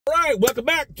right, welcome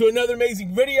back to another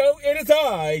amazing video. It is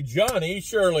I, Johnny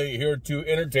Shirley, here to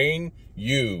entertain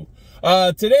you.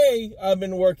 Today, I've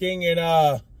been working and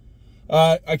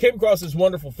I came across this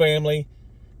wonderful family,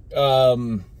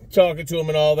 talking to them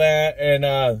and all that,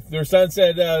 and their son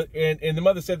said, and the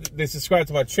mother said that they subscribed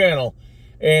to my channel,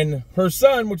 and her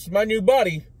son, which is my new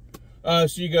buddy,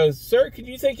 she goes, "Sir, could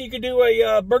you think you could do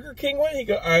a Burger King one?"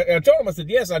 I told him, I said,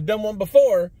 "Yes, I've done one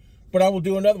before, but I will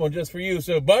do another one just for you."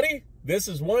 So, buddy, this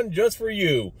is one just for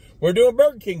you. We're doing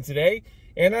Burger King today,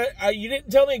 and you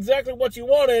didn't tell me exactly what you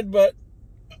wanted, but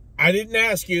I didn't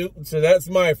ask you, so that's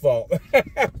my fault.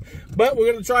 But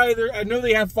we're going to try I know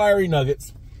they have fiery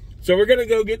nuggets, so we're going to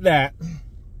go get that.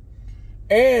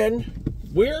 And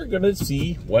we're going to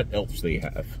see what else they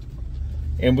have.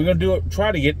 And we're going to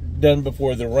try to get done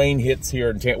before the rain hits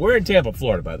here in Tampa. We're in Tampa,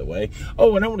 Florida, by the way.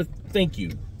 Oh, and I want to thank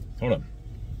you. Hold on.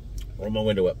 Roll my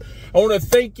window up. I want to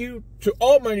thank you to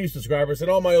all my new subscribers and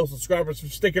all my old subscribers for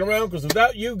sticking around, because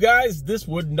without you guys, this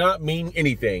would not mean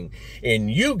anything.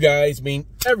 And you guys mean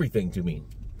everything to me.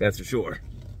 That's for sure.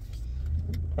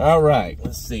 All right,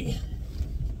 let's see.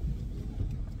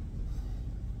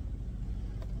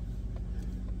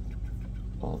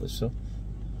 All this stuff.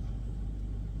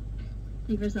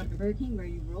 Thank you for stopping Burger King, where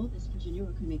you roll. This is Virginia.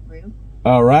 What can we make for you?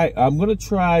 All right, I'm gonna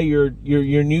try your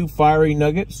new fiery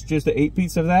nuggets. Just an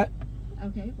 8-piece of that.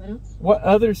 Okay. What else? What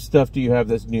other stuff do you have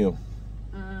that's new?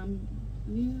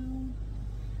 New.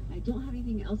 I don't have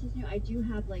anything else that's new. I do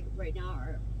have, like, right now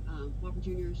our Whopper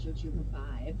Junior show 2 for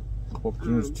 $5. Whopper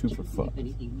Junior's 2 for $5.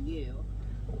 Anything new?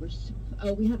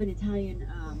 We have an Italian.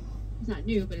 It's not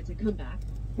new, but it's a comeback.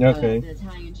 Okay. The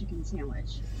Italian chicken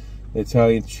sandwich.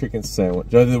 Italian chicken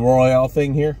sandwich. The Royale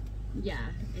thing here? Yeah,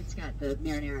 it's got the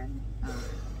marinara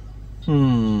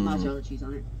and mozzarella cheese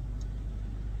on it.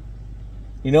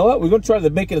 You know what? We're gonna try the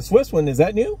bacon Swiss one. Is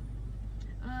that new?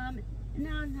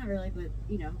 No, not really, but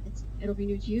you know, it'll be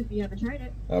new to you if you haven't tried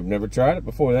it. I've never tried it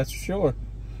before, that's for sure.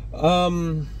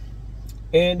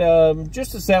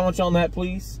 Just a sandwich on that,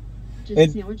 please. Just a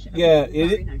sandwich? Okay. Yeah,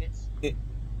 fiery nuggets.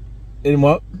 In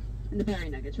what? In the fiery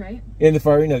nuggets, right? In the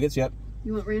fiery nuggets, yep.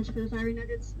 You want ranch for the fiery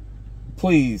nuggets?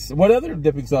 Please. What other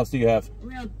dipping sauce do you have?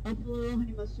 We have buffalo,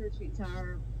 honey mustard, sweet and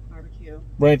sour, barbecue.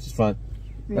 Ranch is fine.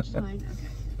 Ranch is fine? Okay.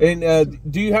 And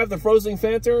do you have the frozen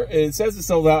Fanta? It says it's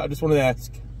sold out. I just wanted to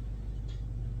ask.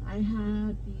 I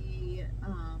have the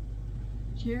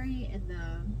cherry and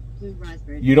the blue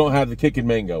raspberry. You don't have the kickin'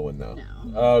 mango one, though?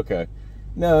 No. Okay.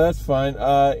 No, that's fine.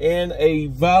 And a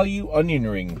value onion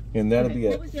ring, and that'll be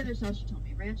it. What was the other sauce you told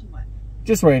me? Ranch and what?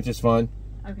 Just ranch is fine.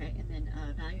 Okay, and then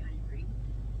value onion ring.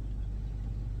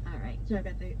 All right, so I've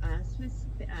got the Swiss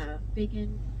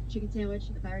bacon chicken sandwich,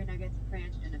 the fiery nuggets,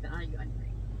 ranch, and a value onion ring.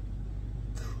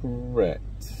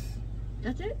 Correct.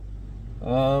 That's it?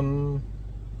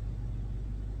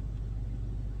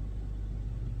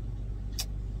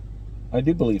 I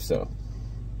do believe so.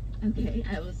 Okay,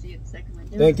 I will see you at the second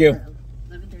window. Thank you.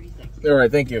 11:36. All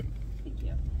right, thank you. Thank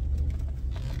you.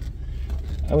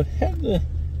 I would have the...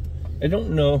 I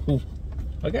don't know.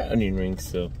 I got onion rings,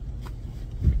 so...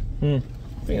 I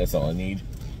think that's all I need.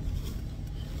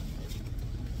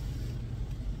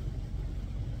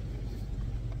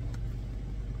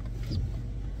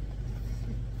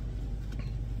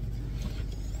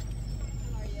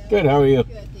 Good, how are you?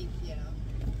 Good, thank you.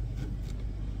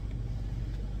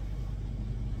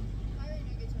 Fiery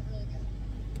nuggets are really good.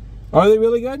 Are they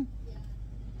really good?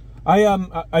 Yeah.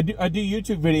 I do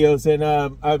YouTube videos, and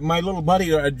my little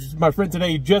buddy, my friend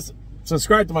today, just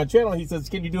subscribed to my channel. He says,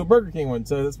 "Can you do a Burger King one?"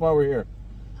 So that's why we're here.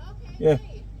 Okay. Yeah.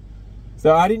 Great.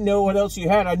 So I didn't know what else you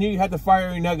had. I knew you had the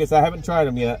fiery nuggets. I haven't tried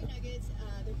them yet. Fiery nuggets,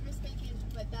 the crisp bacon,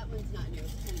 but that one's not new.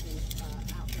 It's kind of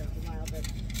been out for a while. But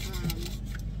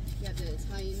you have the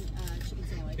Italian chicken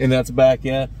sandwich. And that's back,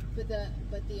 yeah. But the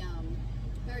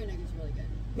fiery nuggets are really good.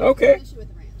 Okay. Especially with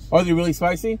the ranch. Are they really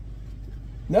spicy?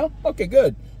 No? Okay,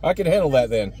 good. I can handle that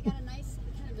then. They got a nice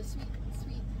kind of a sweet,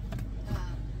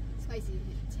 spicy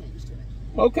tinge to it.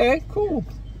 Okay, cool.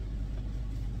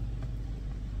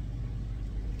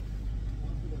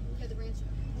 Yeah, the ranch.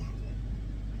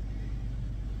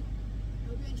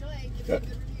 Hope you enjoy. Give them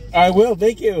good reviews. I will,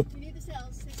 thank you. If you need the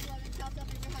sales, 611 South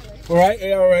Delaware Highway. All right,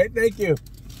 yeah, all right, thank you.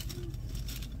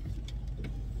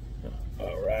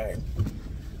 All right.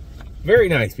 Very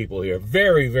nice people here.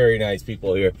 Very, very nice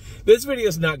people here. This video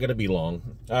is not going to be long.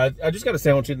 I just got a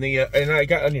sandwich in the, and I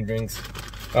got onion rings.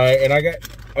 And I got,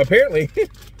 apparently,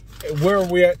 where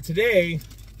we're at today,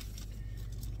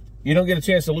 you don't get a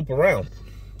chance to loop around.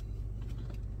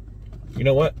 You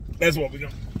know what? That's what we're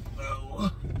going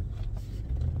to,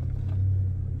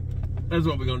 that's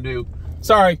what we're going to do.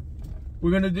 Sorry. We're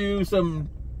going to do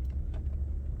some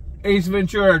Ace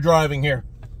Ventura driving here.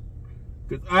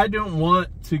 Because I don't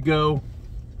want to go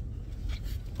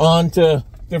onto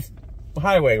the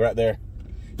highway right there.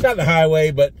 Not the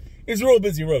highway, but it's a real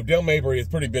busy road. Dale Mabry is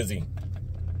pretty busy.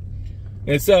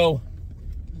 And so,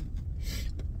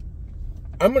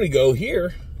 I'm going to go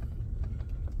here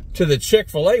to the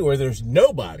Chick-fil-A where there's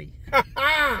nobody.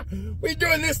 We're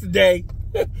doing this today.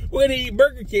 We're going to eat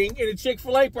Burger King in a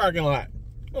Chick-fil-A parking lot.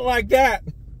 I like that.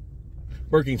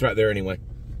 Burger King's right there anyway.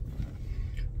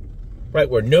 Right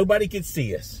where nobody could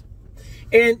see us.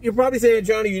 And you're probably saying,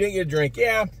 Johnny, you didn't get a drink.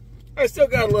 Yeah, I still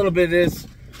got a little bit of this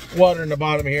water in the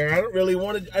bottom here. I don't really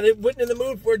want to, I wasn't in the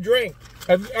mood for a drink.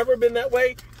 Have you ever been that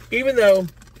way? Even though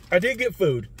I did get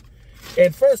food.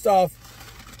 And first off,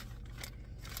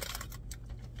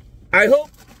 I hope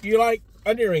you like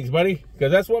onion rings, buddy,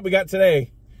 because that's what we got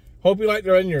today. Hope you like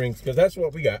their onion rings, because that's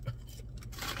what we got.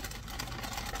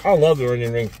 I love their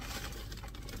onion rings.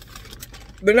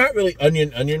 They're not really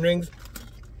onion rings,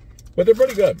 but they're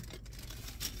pretty good.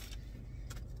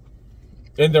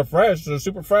 And they're fresh. They're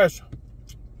super fresh.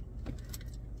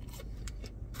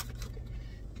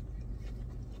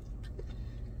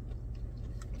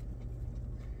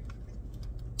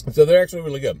 So they're actually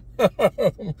really good.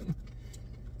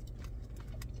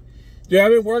 Yeah,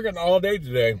 I've been working all day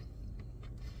today.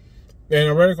 And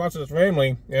I ran across this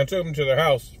family, and I took them to their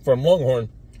house from Longhorn.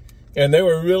 And they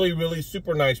were really, really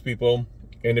super nice people.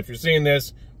 And if you're seeing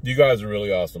this, you guys are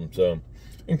really awesome. So,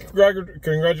 and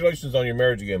congratulations on your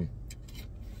marriage again.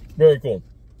 Very cool.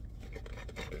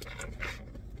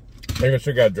 Maybe I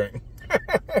should got a drink.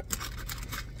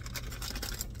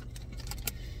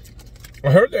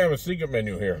 I heard they have a secret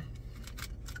menu here.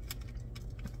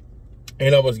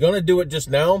 And I was going to do it just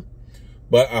now,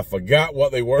 but I forgot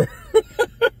what they were.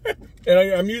 And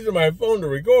I'm using my phone to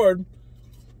record,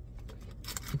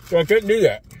 so I couldn't do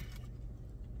that.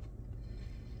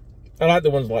 I like the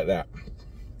ones like that.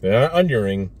 They're not onion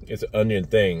ring, it's an onion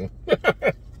thing.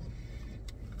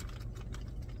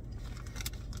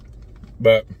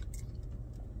 But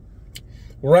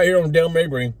we're right here on Dale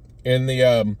Mabry in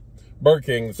the Burger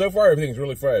King. So far, everything's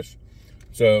really fresh.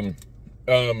 So,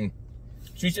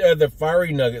 she said the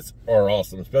fiery nuggets are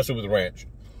awesome, especially with the ranch.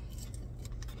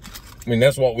 I mean,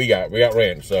 that's what we got. We got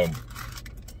ranch, so I'm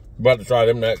about to try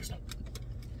them next.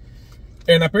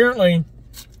 And apparently,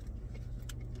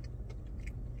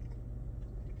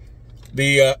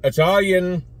 the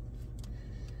Italian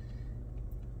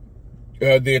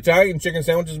chicken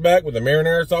sandwiches back with the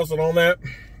marinara sauce and all that.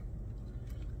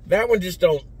 That one just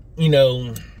don't, you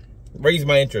know, raise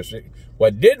my interest.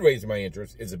 What did raise my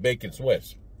interest is the bacon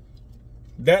Swiss.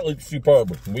 That looks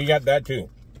superb. We got that too.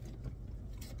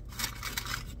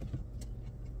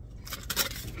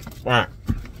 All right.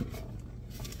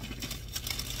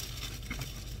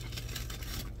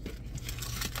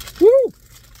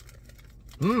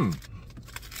 Woo!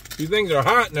 These things are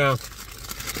hot now.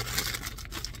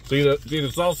 See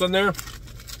the sauce in there?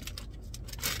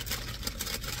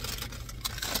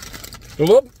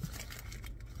 Look.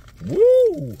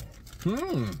 Woo!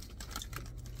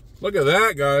 Look at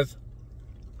that, guys.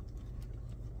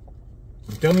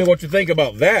 Tell me what you think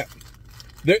about that.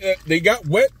 They got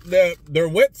wet, their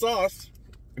wet sauce.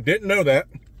 Didn't know that.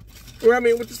 Well, I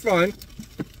mean, which is fine.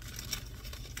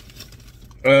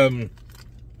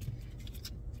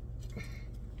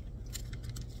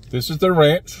 This is their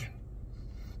ranch.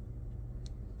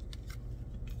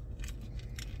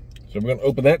 So we're going to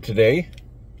open that today.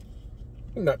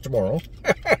 Not tomorrow.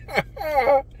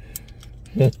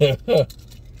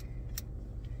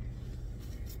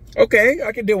 Okay,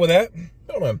 I can deal with that.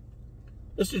 Hold on.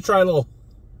 Let's just try a little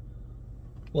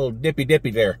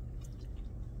dippy there.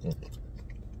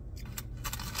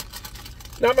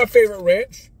 Not my favorite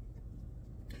ranch,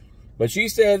 but she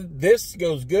said this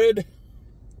goes good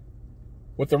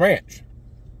with the ranch.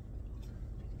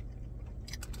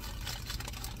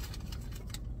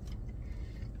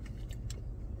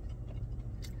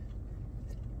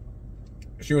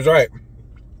 She was right.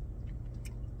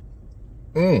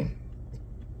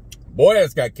 Boy,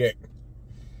 that's got kicked.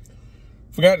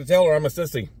 Forgot to tell her I'm a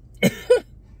sissy.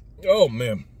 Oh,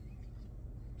 man.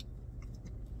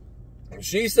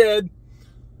 She said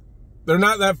they're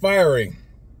not that fiery.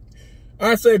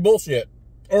 I say bullshit.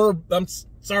 Or, I'm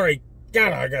sorry.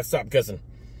 God, I gotta stop cussing.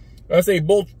 I say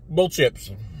bull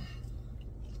chips.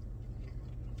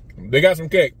 They got some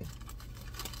kick.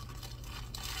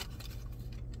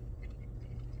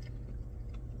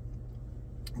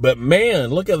 But man,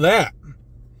 look at that.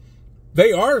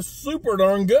 They are super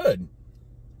darn good.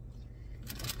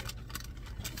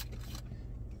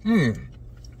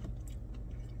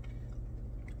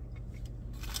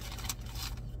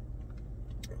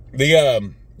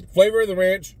 The flavor of the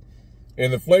ranch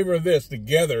and the flavor of this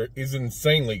together is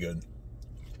insanely good.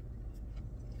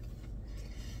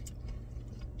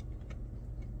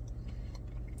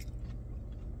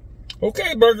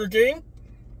 Okay, Burger King.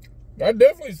 I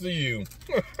definitely see you.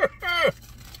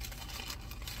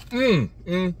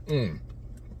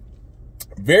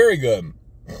 Very good.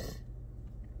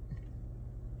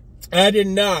 I did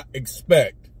not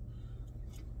expect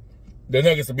the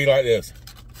nuggets to be like this.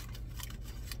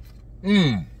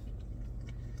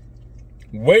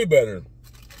 Way better.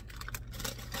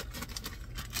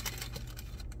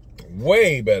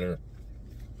 Way better.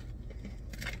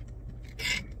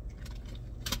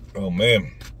 Oh,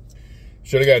 man.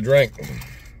 Should have got a drink.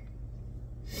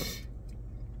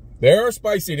 They are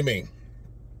spicy to me,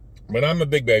 but I'm a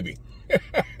big baby. If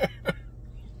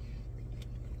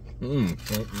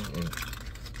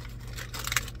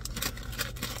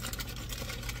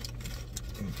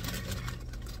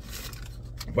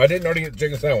I didn't already get the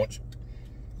chicken sandwich,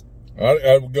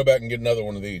 I would go back and get another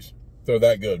one of these. They're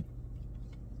that good.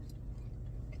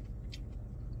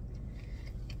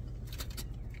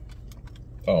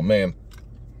 Oh, man.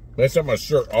 Messed up my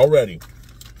shirt already.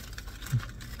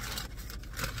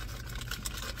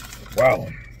 Wow.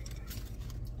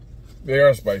 They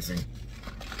are spicy.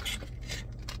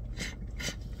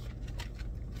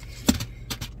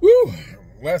 Woo!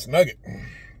 Last nugget.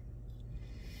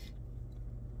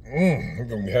 I'm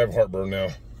going to have heartburn now.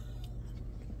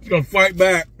 It's going to fight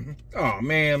back. Oh,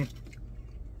 man.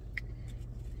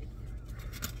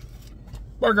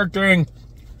 Burger King.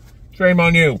 Shame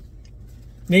on you.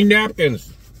 Need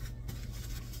napkins.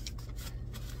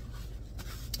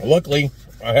 Luckily,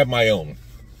 I have my own.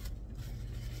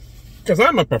 Because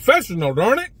I'm a professional,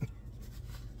 darn it.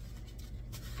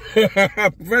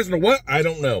 Professional what? I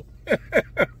don't know.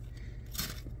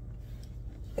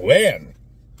 Man.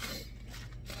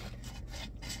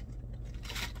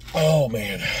 Oh,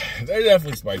 man. They're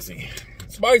definitely spicy.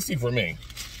 Spicy for me.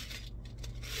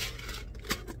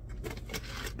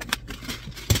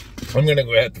 I'm going to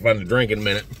go have to find a drink in a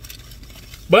minute.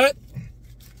 But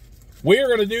we are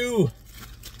going to do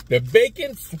the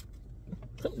bacon.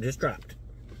 Something just dropped.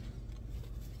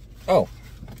 Oh.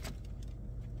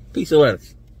 Piece of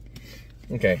lettuce.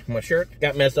 Okay, my shirt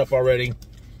got messed up already.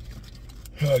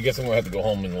 Oh, I guess I'm going to have to go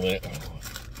home in a minute.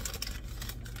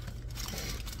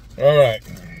 All right.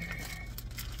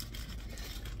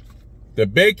 The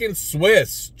bacon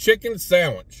Swiss chicken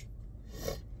sandwich.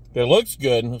 It looks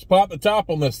good. Let's pop the top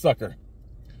on this sucker.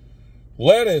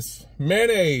 Lettuce,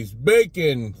 mayonnaise,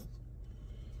 bacon,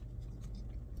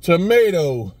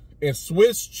 tomato, and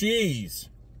Swiss cheese.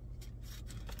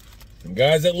 And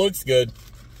guys, it looks good.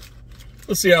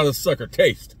 Let's see how this sucker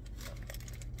tastes.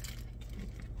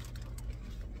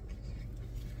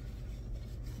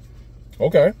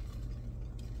 Okay.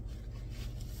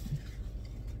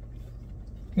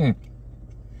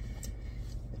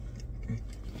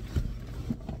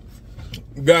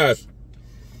 Guys,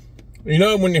 you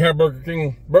know when you have Burger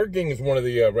King is one of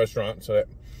the restaurants that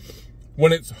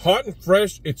when it's hot and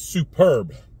fresh, it's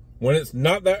superb. When it's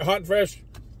not that hot and fresh,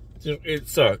 it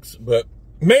sucks. But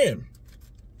man,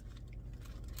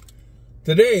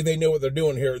 today they know what they're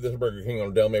doing here at this Burger King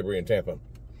on Del Mabry in Tampa.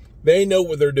 They know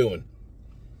what they're doing.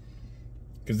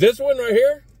 Because this one right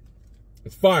here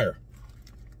is fire.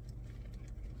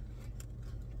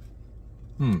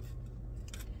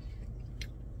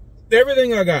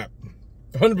 Everything I got,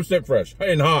 100% fresh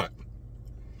and hot.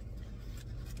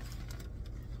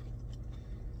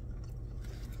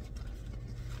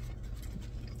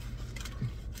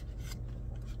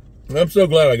 I'm so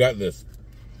glad I got this.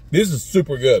 This is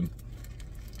super good.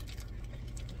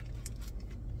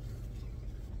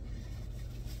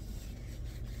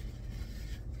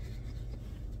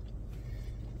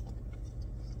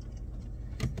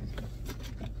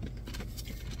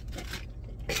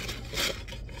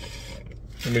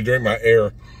 Let me drink my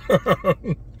air.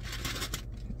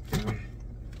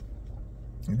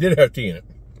 It did have tea in it.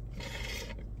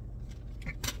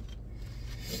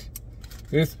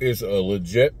 This is a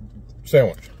legit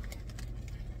sandwich.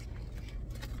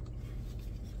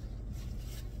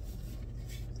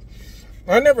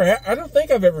 I don't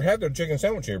think I've ever had their chicken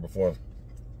sandwich here before.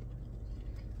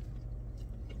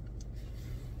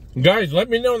 Guys, let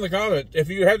me know in the comments if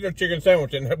you had their chicken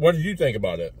sandwich and what did you think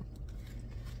about it?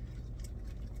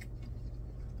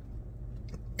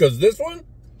 Because this one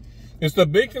is the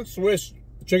bacon Swiss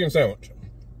chicken sandwich.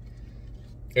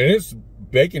 And it's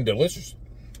bacon delicious.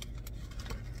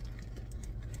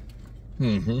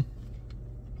 I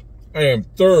am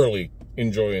thoroughly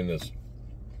enjoying this.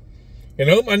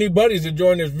 And I hope my new buddies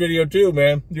enjoying this video too,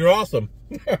 man. You're awesome.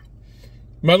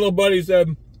 My little buddy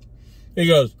said, he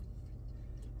goes,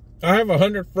 I have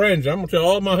 100 friends. I'm going to tell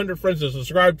all my 100 friends to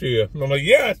subscribe to you. And I'm like,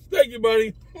 yes, thank you,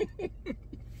 buddy.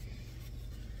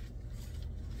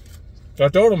 So I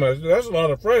told him, that's a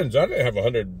lot of friends. I didn't have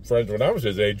 100 friends when I was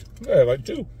his age. I had like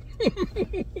 2.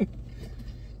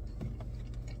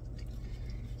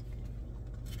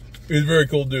 He's a very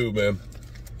cool dude, man.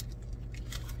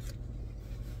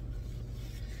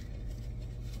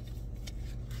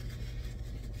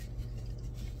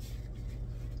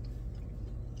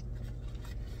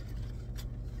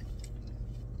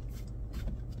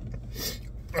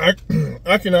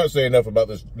 I cannot say enough about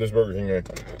this Burger King guy.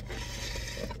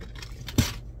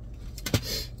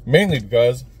 Mainly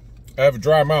because I have a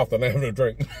dry mouth and I have no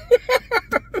drink.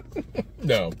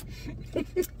 No.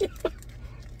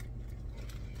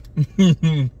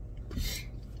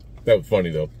 That was funny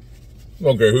though. I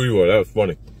don't care who you are, that was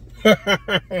funny.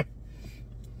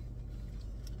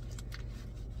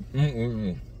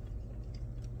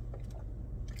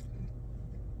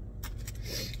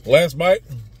 Last bite.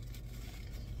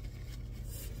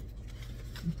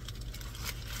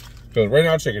 So right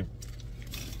now chicken.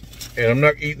 And I'm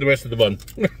not eating the rest of the bun.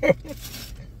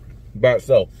 By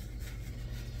itself.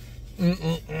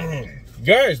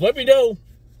 Guys, let me know.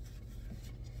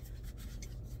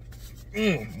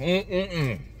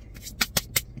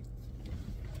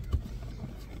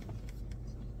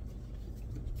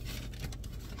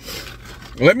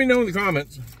 Let me know in the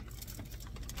comments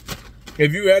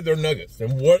if you had their nuggets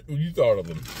and what you thought of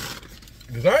them.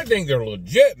 Because I think they're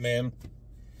legit, man.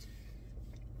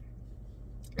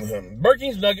 Burger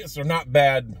King's nuggets are not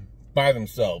bad by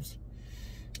themselves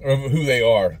of who they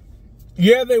are.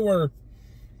 Yeah, the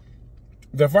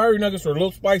fiery nuggets were a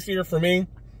little spicier for me.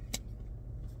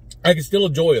 I can still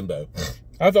enjoy them though.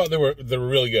 I thought they were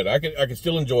really good. I could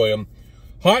still enjoy them.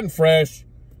 Hot and fresh.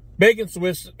 Bacon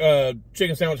Swiss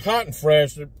chicken sandwich, hot and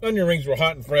fresh. The onion rings were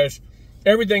hot and fresh.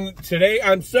 Everything today,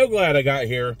 I'm so glad I got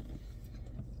here.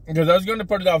 Because I was going to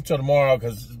put it off till tomorrow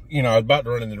because, you know, I was about to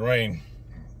run into the rain.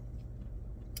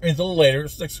 It's a little later,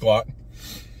 it's 6 o'clock.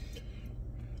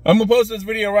 I'm gonna post this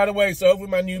video right away, so hopefully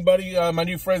my new buddy, my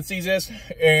new friend sees this,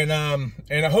 and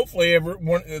hopefully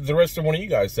the rest of one of you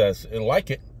guys says and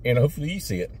like it, and hopefully you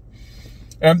see it.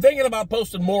 And I'm thinking about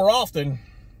posting more often,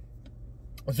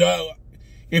 so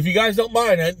if you guys don't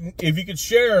mind, if you could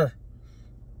share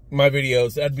my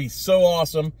videos, that'd be so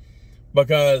awesome.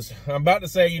 Because I'm about to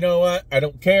say, you know what? I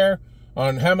don't care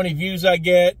on how many views I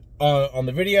get on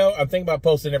the video. I'm thinking about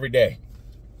posting every day.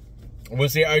 We'll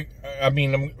see. I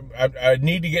mean, I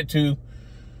need to get to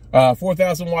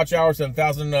 4,000 watch hours and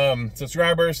 1,000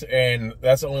 subscribers, and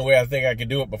that's the only way I think I can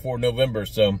do it before November.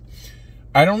 So,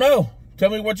 I don't know. Tell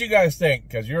me what you guys think,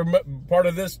 because you're part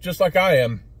of this just like I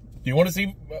am. Do you want to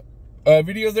see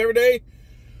videos every day?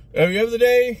 Every other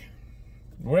day?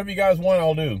 Whatever you guys want,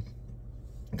 I'll do.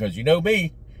 Because you know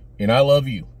me, and I love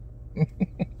you.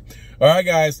 All right,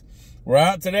 guys. We're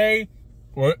out today.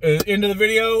 We're into the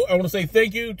video. I want to say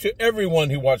thank you to everyone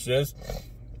who watched this.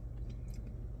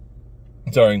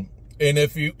 Sorry. And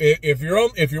if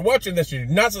you're watching this and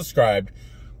you're not subscribed,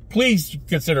 please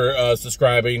consider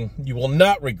subscribing. You will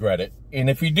not regret it. And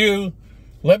if you do,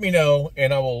 let me know,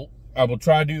 and I will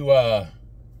try to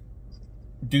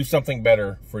do something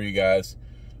better for you guys.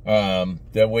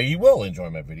 That way you will enjoy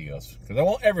my videos, because I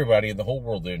want everybody in the whole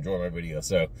world to enjoy my videos.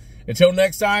 So until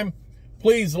next time,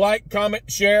 please like, comment,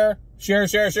 share,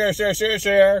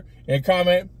 and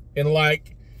comment and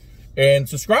like and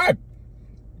subscribe.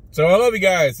 So I love you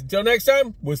guys. Until next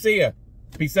time, we'll see ya.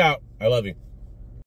 Peace out. I love you.